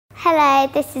Hello,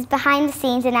 this is behind the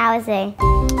scenes in our zoo.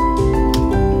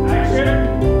 Action!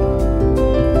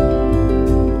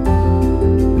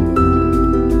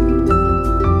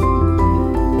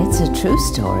 It's a true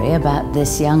story about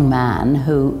this young man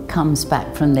who comes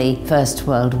back from the First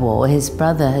World War. His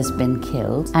brother has been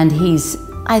killed and he's,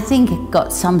 I think,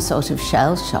 got some sort of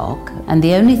shell shock. And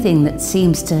the only thing that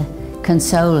seems to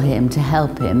console him, to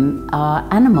help him, are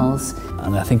animals.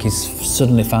 And I think he's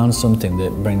suddenly found something that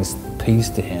brings peace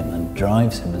to him and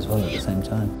drives him as well at the same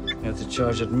time. You have to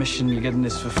charge admission, you're getting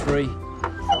this for free.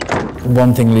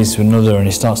 One thing leads to another and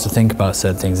he starts to think about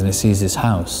said things and he sees this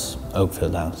house,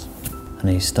 Oakfield House. And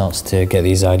he starts to get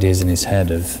these ideas in his head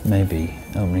of maybe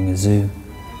opening a zoo.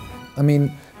 I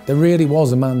mean, there really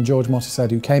was a man, George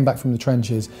Mottershead, who came back from the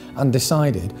trenches and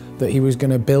decided that he was going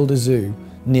to build a zoo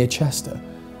near Chester.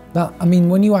 That, I mean,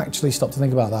 when you actually stop to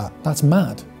think about that, that's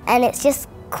mad. And it's just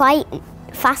quite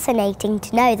fascinating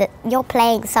to know that you're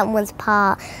playing someone's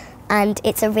part and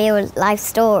it's a real life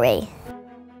story.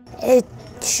 It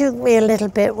shook me a little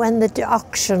bit when the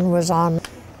auction was on.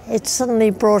 It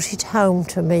suddenly brought it home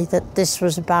to me that this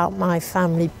was about my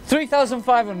family.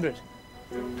 3,500.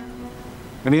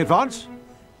 Any advance?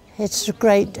 It's a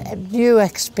great new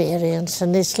experience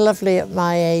and it's lovely at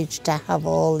my age to have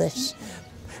all this.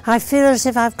 I feel as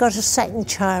if I've got a second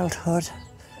childhood.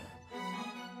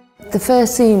 The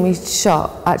first scene we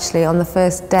shot, actually, on the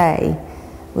first day,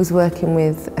 was working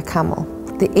with a camel.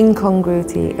 The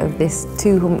incongruity of this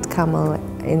two-humped camel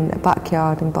in a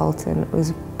backyard in Bolton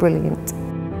was brilliant.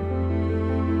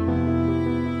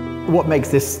 What makes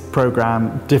this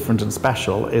programme different and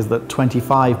special is that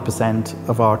 25%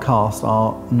 of our cast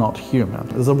are not human.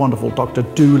 There's a wonderful Dr.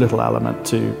 Dolittle element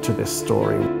to this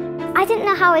story. I didn't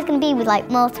know how it was going to be with like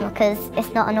Mortimer because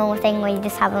it's not a normal thing where you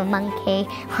just have a monkey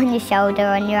on your shoulder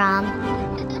or on your arm.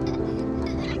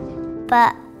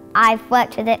 But I've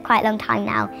worked with it quite a long time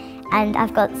now and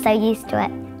I've got so used to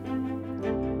it.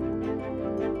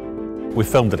 We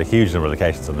filmed at a huge number of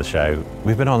locations on the show.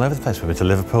 We've been all over the place. We've been to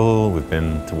Liverpool, we've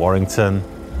been to Warrington,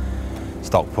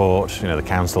 Stockport, you know, the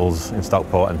councils in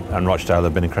Stockport and Rochdale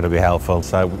have been incredibly helpful.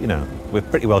 So, you know, we're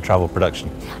pretty well-travelled production.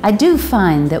 I do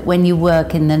find that when you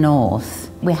work in the north,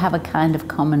 we have a kind of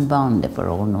common bond if we're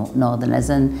all northerners,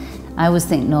 and I always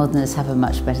think northerners have a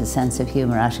much better sense of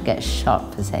humour. I should get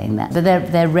shot for saying that, but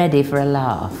they're ready for a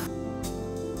laugh.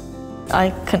 I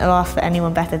couldn't have asked for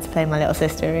anyone better to play my little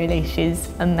sister, really. She's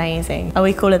amazing.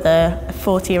 We call her the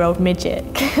 40-year-old midget,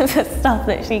 because the stuff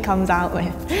that she comes out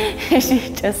with,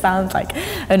 she just sounds like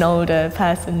an older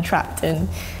person trapped in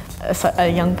a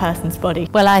young person's body.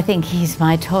 Well, I think he's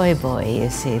my toy boy, you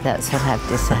see, that's what I've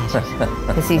decided,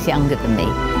 because he's younger than me.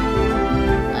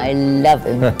 I love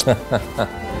him.